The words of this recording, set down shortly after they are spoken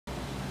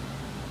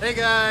Hey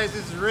guys,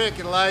 this is Rick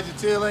at Elijah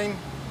Tooling.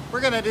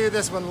 We're going to do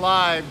this one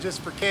live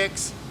just for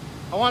kicks.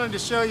 I wanted to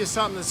show you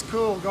something that's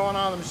cool going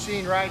on the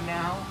machine right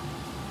now.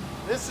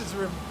 This is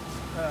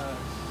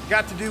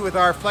got to do with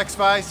our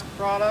FlexVise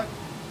product.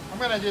 I'm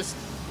going to just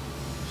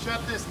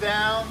shut this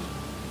down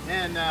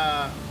and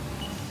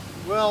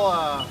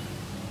we'll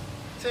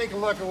take a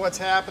look at what's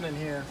happening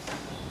here.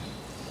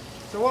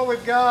 So what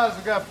we've got is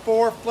we've got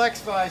 4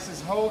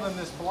 FlexVises holding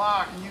this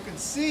block, and you can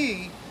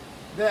see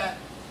that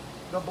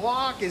the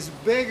block is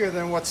bigger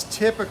than what's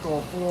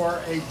typical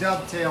for a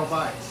dovetail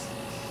vise.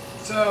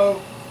 So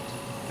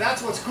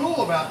that's what's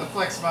cool about the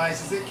FlexVise,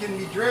 is it can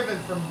be driven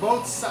from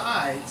both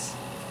sides,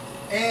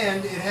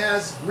 and it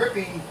has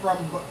gripping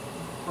from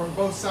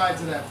both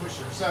sides of that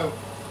pusher. So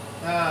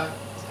I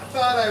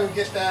thought I would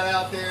get that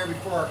out there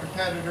before our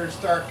competitors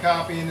start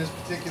copying this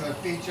particular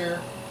feature.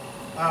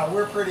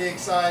 We're pretty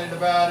excited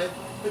about it.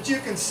 But you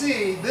can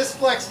see this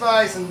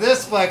FlexVise and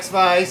this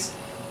FlexVise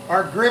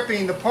are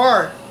gripping the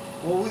part.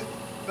 Well,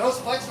 those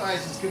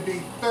FlexVises could be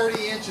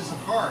 30 inches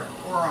apart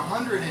or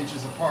 100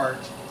 inches apart,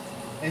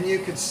 and you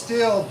could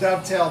still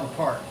dovetail the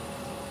part.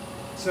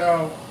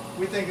 So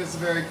we think it's a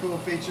very cool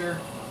feature.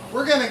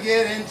 We're going to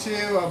get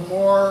into a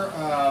more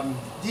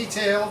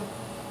detailed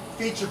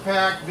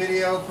feature-packed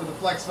video for the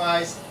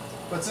FlexVise,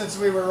 but since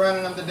we were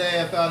running them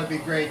today, I thought it'd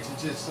be great to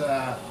just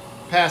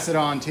pass it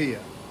on to you.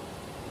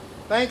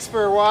 Thanks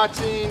for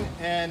watching,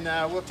 and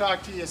we'll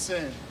talk to you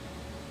soon.